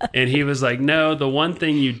 And he was like, no, the one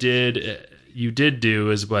thing you did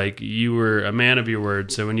do is, like, you were a man of your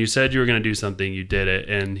word. So when you said you were going to do something, you did it.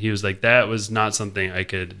 And he was like, that was not something I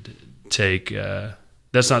could take.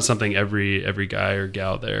 That's not something every guy or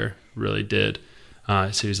gal there really did.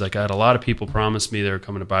 So he's like, I had a lot of people promise me they were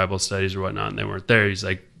coming to Bible studies or whatnot, and they weren't there. He's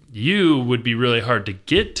like, you would be really hard to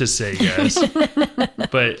get to say yes,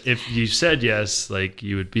 but if you said yes, like,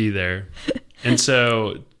 you would be there. And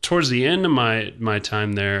so towards the end of my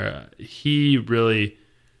time there, he really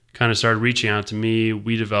kind of started reaching out to me.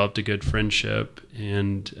 We developed a good friendship,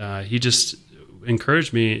 and he just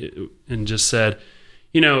encouraged me and just said,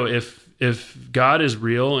 if God is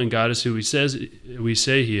real and God is who we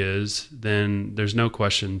say he is, then there's no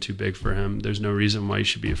question too big for him. There's no reason why you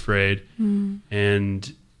should be afraid.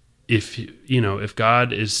 And if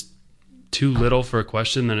God is too little for a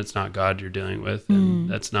question, then it's not God you're dealing with, and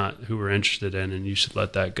that's not who we're interested in, and you should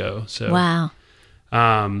let that go. So, wow.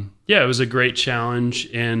 It was a great challenge.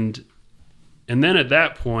 And then at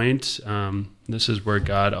that point, this is where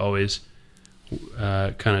God always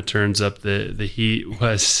kind of turns up the heat,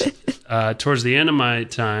 was towards the end of my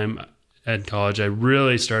time at college, I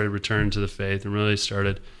really started returning to the faith and really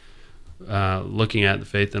started looking at the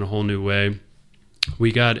faith in a whole new way.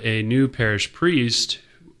 We got a new parish priest,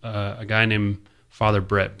 a guy named Father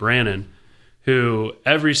Brett Brannon, who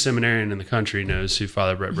every seminarian in the country knows who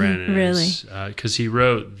Father Brett Brannon is. Really? Because he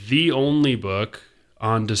wrote the only book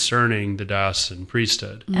on discerning the diocesan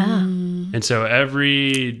priesthood. And so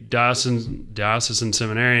every diocesan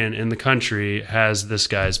seminarian in the country has this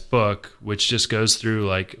guy's book, which just goes through,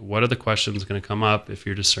 like, what are the questions going to come up if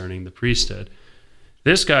you're discerning the priesthood.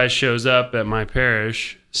 This guy shows up at my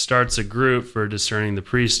parish, starts a group for discerning the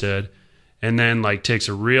priesthood, and then, like, takes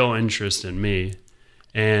a real interest in me.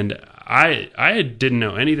 And I didn't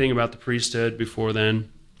know anything about the priesthood before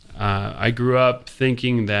then. I grew up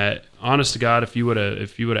thinking that, honest to God, if you would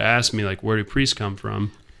have asked me, like, where do priests come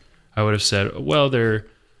from, I would have said, well, they're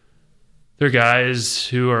they're guys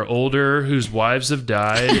who are older, whose wives have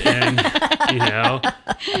died, and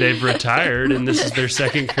they've retired, and this is their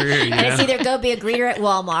second career. And it's either go be a greeter at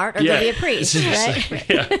Walmart or go be a priest,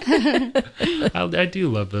 right? I do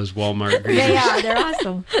love those Walmart greeters. They are. They're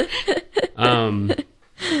awesome.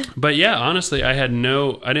 But yeah, honestly, I didn't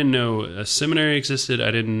know a seminary existed.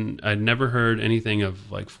 I'd never heard anything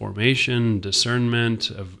of like formation, discernment,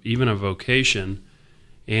 of even a vocation.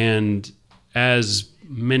 And as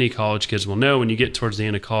many college kids will know, when you get towards the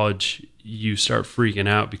end of college, you start freaking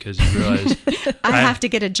out because you realize I have to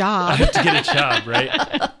get a job. I have to get a job, right?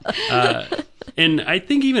 And I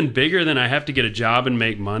think even bigger than I have to get a job and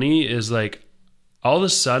make money is like all of a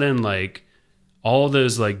sudden, like all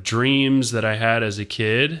those like dreams that I had as a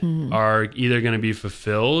kid are either going to be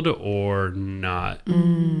fulfilled or not.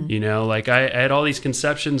 Like I had all these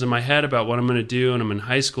conceptions in my head about what I'm going to do, and I'm in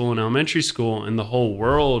high school and elementary school, and the whole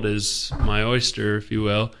world is my oyster, if you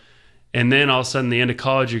will. And then all of a sudden, the end of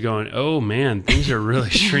college, you're going, oh man, things are really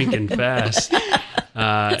shrinking fast.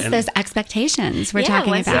 It's those expectations we're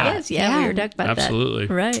talking about. We were talking about absolutely.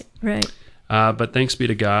 That. Right. But thanks be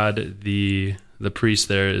to God, the priest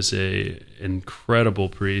there is a incredible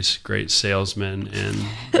priest, great salesman, and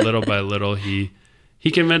little by little he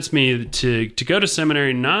convinced me to go to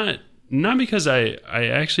seminary, not because I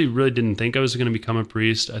actually really didn't think I was going to become a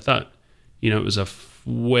priest. I thought, it was a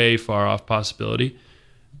way far off possibility.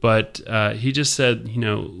 But he just said,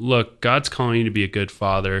 look, God's calling you to be a good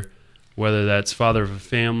father, whether that's father of a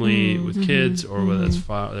family with kids or whether that's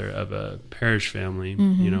father of a parish family,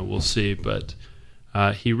 we'll see. But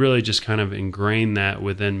he really just kind of ingrained that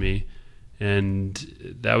within me. And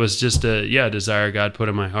that was just a desire God put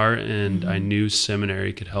in my heart. And I knew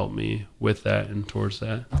seminary could help me with that and towards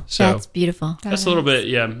that. So that's beautiful. That's a little bit,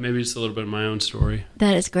 maybe it's a little bit of my own story.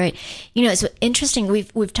 That is great. It's interesting.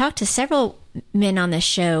 We've talked to several men on this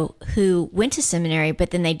show who went to seminary, but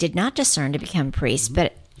then they did not discern to become priests.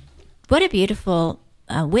 But what a beautiful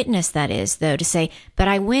witness that is, though, to say, but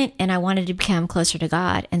I went and I wanted to become closer to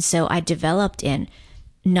God. And so I developed in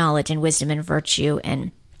knowledge and wisdom and virtue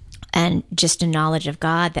and just a knowledge of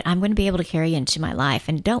God that I'm going to be able to carry into my life.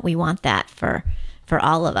 And don't we want that for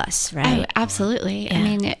all of us, right? Oh, absolutely. Yeah. I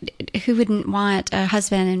mean, who wouldn't want a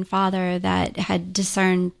husband and father that had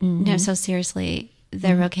discerned so seriously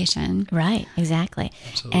their vocation? Right, exactly.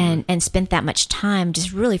 Absolutely. And spent that much time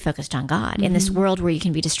just really focused on God in this world where you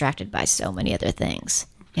can be distracted by so many other things.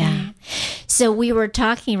 Yeah. So we were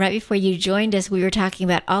talking right before you joined us, we were talking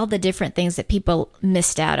about all the different things that people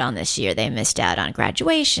missed out on this year. They missed out on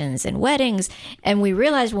graduations and weddings. And we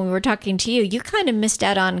realized when we were talking to you, you kind of missed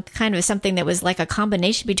out on kind of something that was like a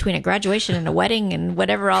combination between a graduation and a wedding and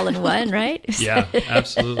whatever all in one, right? Yeah,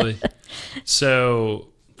 absolutely. So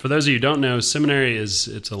for those of you who don't know, seminary it's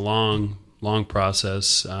a long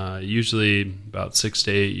process, usually about 6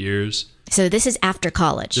 to 8 years. So this is after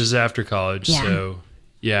college. This is after college. Yeah. So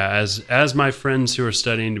yeah, as my friends who are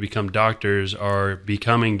studying to become doctors are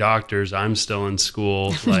becoming doctors, I'm still in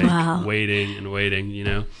school, like waiting.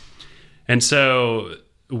 And so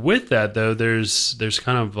with that though, there's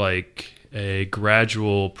kind of like a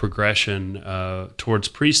gradual progression towards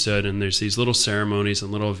priesthood, and there's these little ceremonies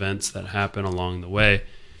and little events that happen along the way.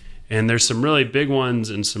 And there's some really big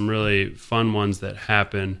ones and some really fun ones that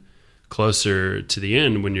happen closer to the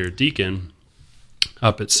end when you're a deacon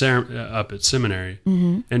up at seminary.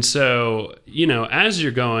 And so, as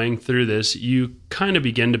you're going through this, you kind of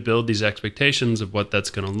begin to build these expectations of what that's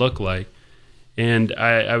going to look like. And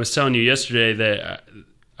I was telling you yesterday that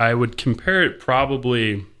I would compare it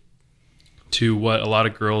probably to what a lot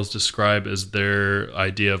of girls describe as their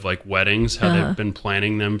idea of like weddings, how they've been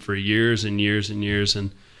planning them for years and years and years,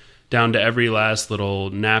 and down to every last little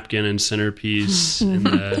napkin and centerpiece in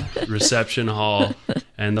the reception hall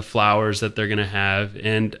and the flowers that they're going to have.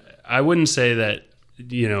 And I wouldn't say that,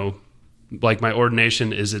 like my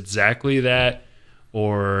ordination is exactly that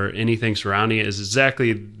or anything surrounding it is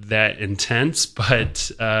exactly that intense, but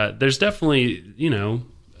there's definitely,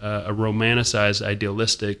 a romanticized,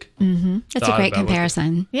 idealistic That's a great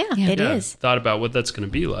comparison. It is. Thought about what that's going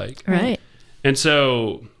to be like. Right. And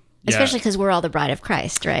so... Yeah. Especially because we're all the bride of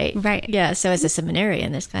Christ, right? Right. Yeah. So as a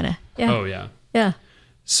seminarian, there's kind of Oh yeah. Yeah.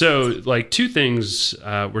 So like two things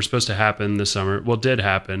were supposed to happen this summer. Well, did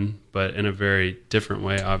happen, but in a very different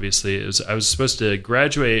way. Obviously, I was supposed to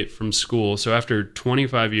graduate from school. So after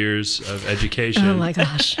 25 years of education, oh my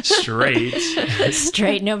gosh,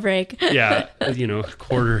 straight, no break. Yeah,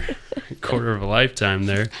 quarter of a lifetime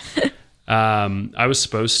there. I was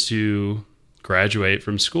supposed to graduate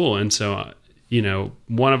from school, and so.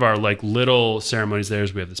 One of our like little ceremonies there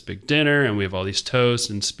is we have this big dinner and we have all these toasts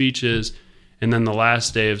and speeches. And then the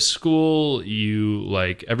last day of school, you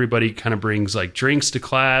everybody kind of brings drinks to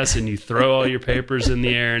class, and you throw all your papers in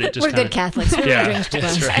the air, and it just We're good Catholics. We bring drinks to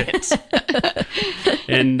class. That's right.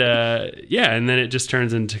 And and then it just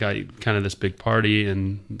turns into kind of this big party,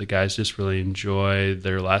 and the guys just really enjoy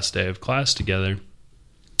their last day of class together.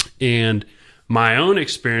 And my own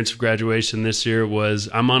experience of graduation this year was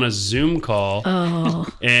I'm on a Zoom call,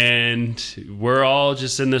 and we're all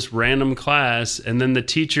just in this random class, and then the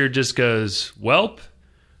teacher just goes, "Welp,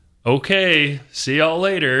 okay, see y'all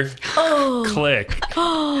later." Click.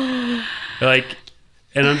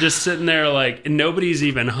 And I'm just sitting there and nobody's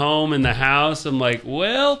even home in the house. I'm like,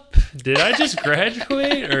 well, did I just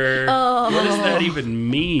graduate? Or what does that even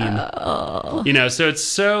mean? So it's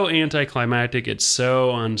so anticlimactic. It's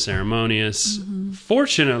so unceremonious.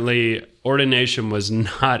 Fortunately, ordination was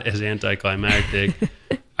not as anticlimactic.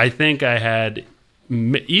 I think I had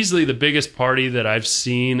easily the biggest party that I've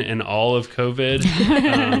seen in all of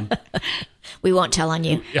COVID. We won't tell on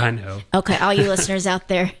you. I know. Okay, all you listeners out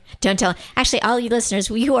there, don't tell. Actually, all you listeners,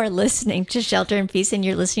 you are listening to Shelter and Peace, and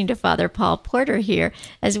you're listening to Father Paul Porter here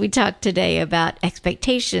as we talk today about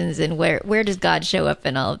expectations and where does God show up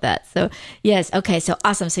and all of that. So, yes, okay, so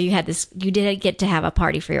awesome. So you did get to have a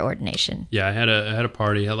party for your ordination. Yeah, I had a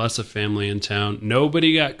party. Had lots of family in town.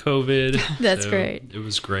 Nobody got COVID. That's great. It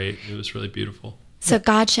was great. It was really beautiful. So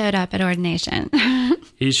God showed up at ordination.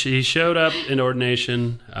 He showed up in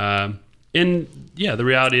ordination. The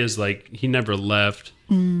reality is he never left.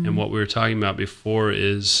 And what we were talking about before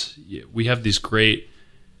is we have these great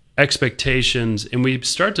expectations, and we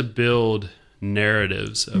start to build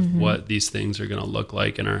narratives of what these things are going to look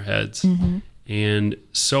like in our heads. And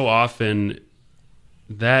so often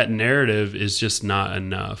that narrative is just not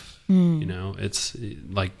enough. It's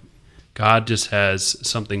like God just has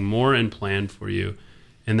something more in plan for you.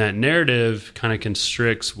 And that narrative kind of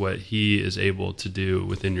constricts what he is able to do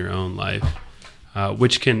within your own life,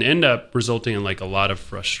 which can end up resulting in a lot of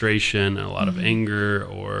frustration and a lot of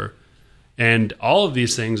anger, and all of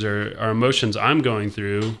these things are emotions I'm going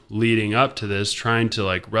through leading up to this, trying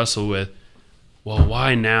to wrestle with, well,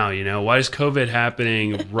 why now? Why is COVID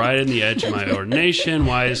happening right in the edge of my ordination?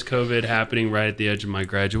 Why is COVID happening right at the edge of my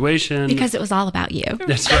graduation? Because it was all about you.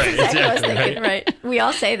 That's right. Exactly what I was thinking, right? We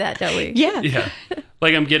all say that, don't we? Yeah.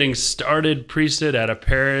 I'm getting started priesthood at a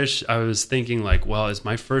parish. I was thinking well, is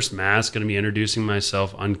my first mass going to be introducing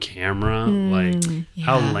myself on camera?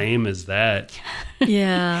 How lame is that?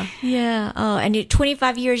 Yeah. Oh, and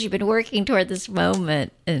 25 years you've been working toward this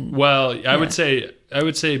moment. And I would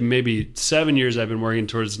say maybe 7 years I've been working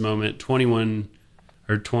towards this moment. 21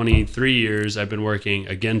 or 23 years I've been working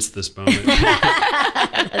against this moment.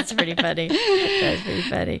 That's pretty funny.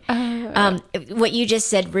 What you just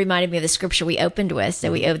said reminded me of the scripture we opened with.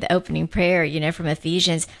 So we owe the opening prayer, from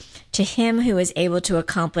Ephesians. To him who is able to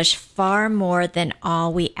accomplish far more than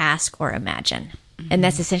all we ask or imagine. And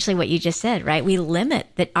that's essentially what you just said, right? We limit,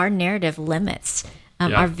 that our narrative limits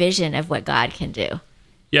our vision of what God can do.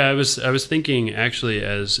 Yeah, I was thinking actually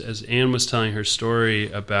as Anne was telling her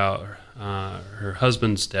story about her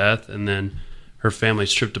husband's death, and then her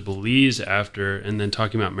family's trip to Belize after, and then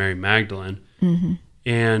talking about Mary Magdalene.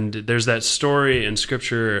 And there's that story in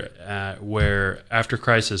Scripture where after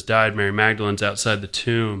Christ has died, Mary Magdalene's outside the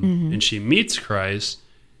tomb, and she meets Christ,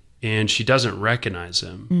 and she doesn't recognize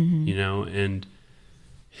him, and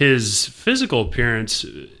his physical appearance,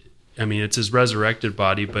 it's his resurrected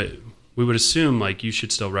body, but we would assume you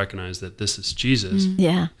should still recognize that this is Jesus.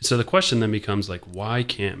 Yeah. So the question then becomes why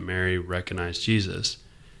can't Mary recognize Jesus?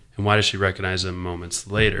 And why does she recognize him moments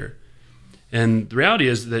later? And the reality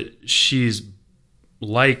is that she's,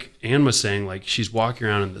 like Anne was saying, she's walking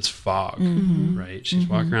around in this fog, right? She's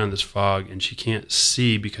walking around in this fog, and she can't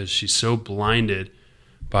see because she's so blinded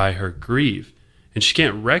by her grief. And she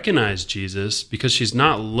can't recognize Jesus because she's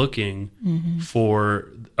not looking for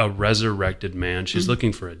a resurrected man. She's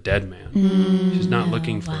looking for a dead man. She's not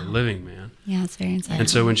looking for a living man. Yeah, it's very insightful. And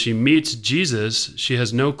so when she meets Jesus, she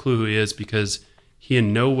has no clue who he is, because he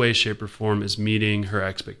in no way, shape, or form is meeting her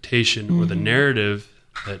expectation or the narrative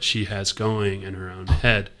that she has going in her own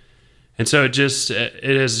head. And so it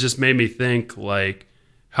has just made me think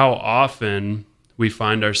how often we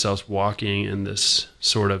find ourselves walking in this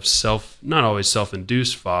sort of not always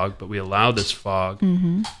self-induced fog, but we allow this fog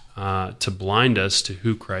to blind us to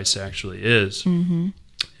who Christ actually is. And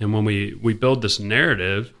when we build this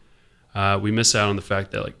narrative, we miss out on the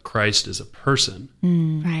fact that Christ is a person.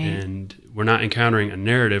 Right. And we're not encountering a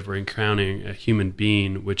narrative, we're encountering a human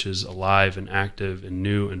being which is alive and active and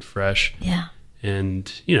new and fresh. Yeah. And,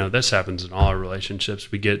 this happens in all our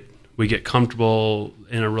relationships. We get we get comfortable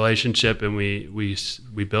in a relationship and we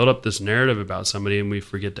build up this narrative about somebody and we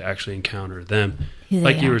forget to actually encounter them.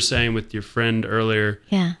 Like you were saying with your friend earlier,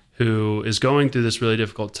 who is going through this really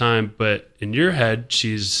difficult time, but in your head,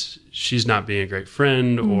 she's not being a great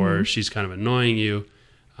friend or she's kind of annoying you.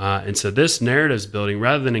 And so this narrative is building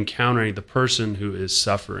rather than encountering the person who is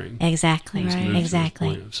suffering. Exactly. Exactly.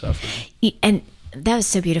 Point of suffering. And that was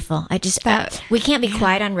so beautiful. We can't be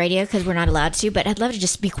quiet on radio because we're not allowed to, but I'd love to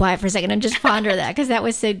just be quiet for a second and just ponder that, because that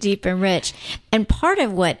was so deep and rich. And part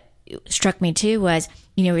of what struck me too was,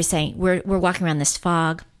 we were saying we're walking around this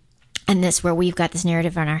fog and this where we've got this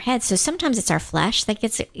narrative on our head. So sometimes it's our flesh that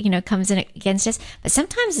gets, comes in against us, but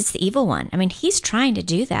sometimes it's the evil one. I mean, he's trying to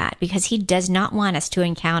do that because he does not want us to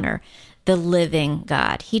encounter the living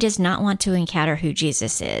God. He does not want to encounter who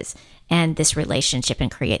Jesus is and this relationship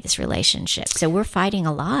and create this relationship. So we're fighting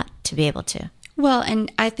a lot to be able to. Well,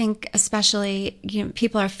 and I think especially,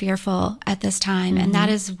 people are fearful at this time, and that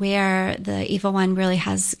is where the evil one really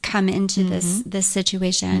has come into this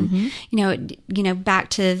situation. Back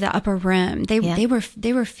to the upper room, they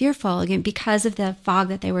were fearful because of the fog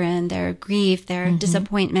that they were in, their grief, their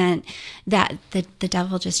disappointment. That the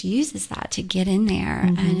devil just uses that to get in there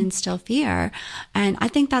and instill fear. And I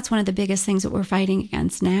think that's one of the biggest things that we're fighting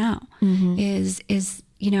against now is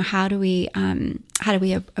how do we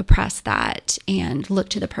oppress that and look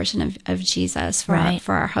to the person of Jesus for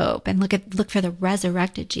our hope, and look for the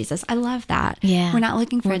resurrected Jesus. I love that. Yeah. We're not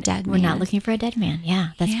looking for a dead man. We're not looking for a dead man. Yeah,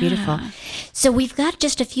 that's beautiful. So we've got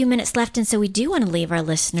just a few minutes left, and so we do want to leave our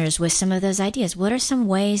listeners with some of those ideas. What are some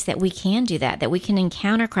ways that we can do that we can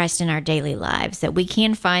encounter Christ in our daily lives, that we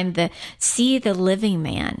can see the living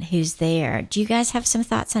man who's there? Do you guys have some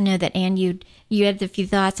thoughts? I know that, Anne, you had a few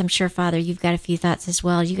thoughts. I'm sure, Father, you've got a few thoughts as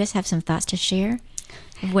well. Do you guys have some thoughts to share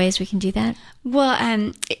of ways we can do that? Well,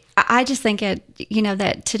 I just think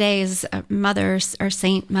that today's Mother or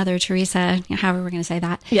Saint Mother Teresa, however we're going to say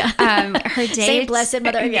that. Yeah. Her date. Saint Blessed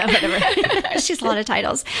Mother. Yeah, whatever. She's a lot of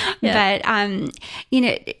titles. Yeah. But,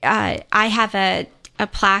 I have a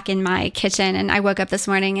plaque in my kitchen, and I woke up this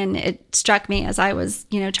morning and it struck me as I was,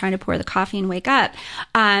 trying to pour the coffee and wake up.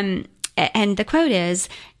 And the quote is,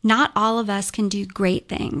 "Not all of us can do great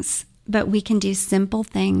things, but we can do simple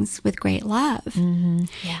things with great love."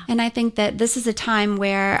 Yeah. And I think that this is a time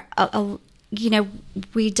where,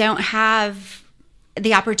 we don't have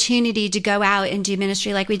the opportunity to go out and do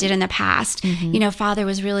ministry like we did in the past. Father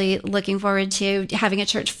was really looking forward to having a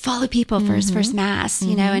church full of people for his first Mass,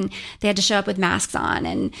 and they had to show up with masks on,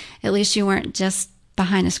 and at least you weren't just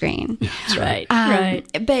behind a screen. That's right.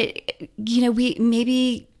 Right. But, we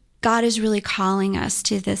maybe God is really calling us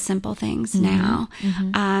to the simple things now,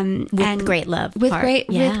 with great love, with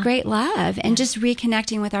great love, and just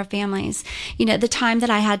reconnecting with our families. The time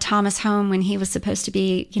that I had Thomas home when he was supposed to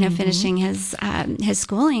be, finishing his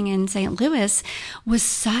schooling in St. Louis was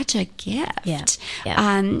such a gift.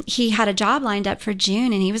 He had a job lined up for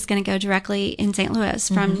June, and he was going to go directly in St. Louis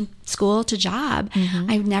from school to job.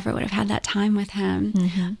 I never would have had that time with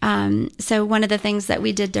him. So one of the things that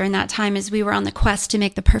we did during that time is we were on the quest to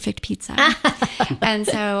make the perfect pizza. And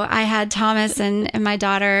so I had Thomas and my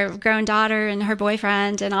grown daughter and her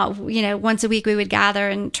boyfriend, and all, once a week we would gather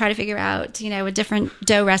and try to figure out, a different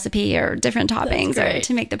dough recipe or different toppings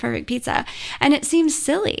to make the perfect pizza. And it seems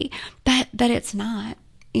silly, but it's not.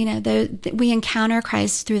 We encounter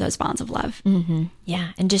Christ through those bonds of love.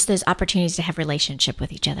 Yeah. And just those opportunities to have relationship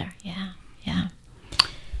with each other. Yeah.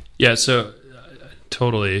 So I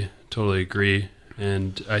totally agree.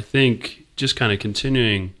 And I think just kind of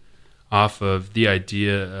continuing off of the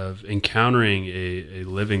idea of encountering a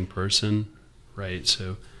living person, right?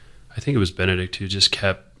 So I think it was Benedict who just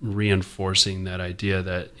kept reinforcing that idea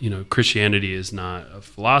that, Christianity is not a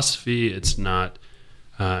philosophy. It's not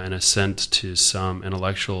an assent to some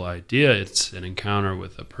intellectual idea. It's an encounter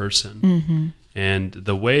with a person. And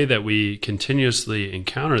the way that we continuously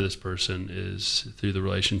encounter this person is through the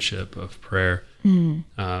relationship of prayer.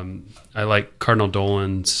 I like Cardinal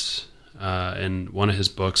Dolan's, in one of his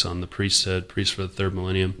books on the priesthood, Priest for the Third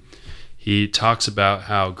Millennium, he talks about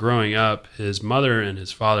how growing up, his mother and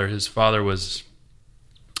his father was,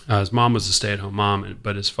 his mom was a stay-at-home mom,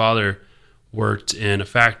 but his father worked in a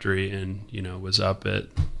factory and, was up at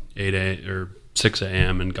 6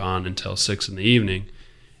 a.m. and gone until 6 in the evening.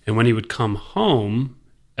 And when he would come home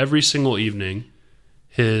every single evening,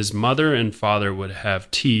 his mother and father would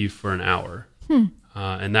have tea for an hour.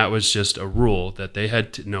 And that was just a rule that they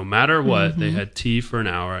had, no matter what, they had tea for an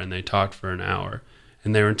hour and they talked for an hour.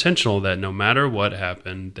 And they were intentional that no matter what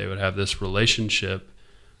happened, they would have this relationship,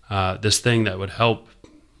 this thing that would help,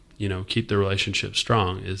 keep the relationship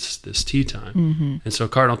strong is this tea time. And so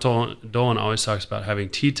Cardinal Dolan always talks about having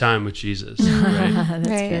tea time with Jesus, right? That's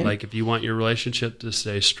good. Like if you want your relationship to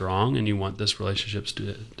stay strong and you want this relationship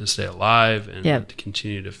to stay alive and to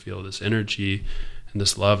continue to feel this energy and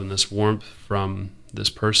this love and this warmth from this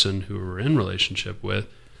person who we're in relationship with,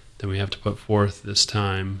 then we have to put forth this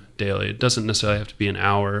time daily. It doesn't necessarily have to be an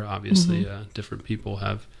hour. Obviously, different people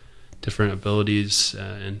have different abilities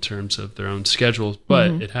in terms of their own schedules, but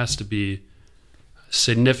it has to be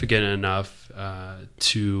significant enough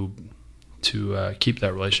to keep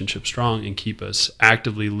that relationship strong and keep us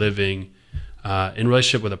actively living in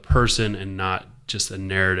relationship with a person and not just a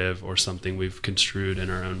narrative or something we've construed in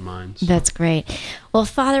our own minds. That's great. Well,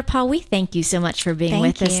 Father Paul, we thank you so much for being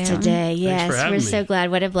with us today. Yes, we're so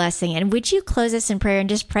glad. What a blessing. And would you close us in prayer and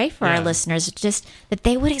just pray for our listeners, just that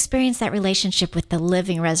they would experience that relationship with the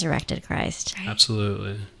living, resurrected Christ? Right?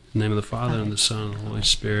 Absolutely. In the name of the Father, and the Son, and the Holy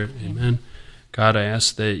Spirit. Amen. God, I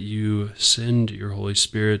ask that you send your Holy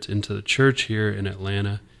Spirit into the church here in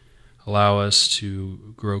Atlanta. Allow us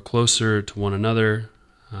to grow closer to one another.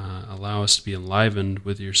 Allow us to be enlivened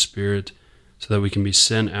with your Spirit so that we can be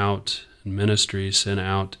sent out in ministry, sent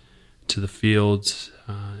out to the fields.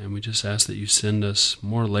 And we just ask that you send us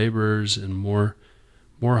more laborers and more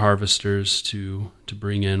harvesters to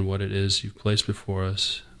bring in what it is you've placed before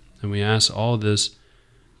us. And we ask all of this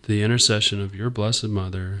through the intercession of your blessed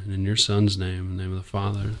Mother, and in your Son's name, in the name of the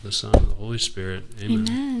Father, the Son, and the Holy Spirit.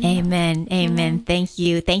 Amen. Amen. Amen. Thank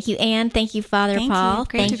you. Thank you, Anne. Thank you, Father Paul.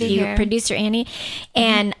 Great to be here. Producer Annie.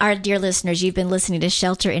 And our dear listeners, you've been listening to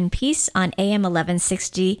Shelter in Peace on AM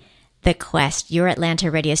 1160, The Quest, your Atlanta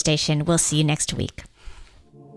radio station. We'll see you next week.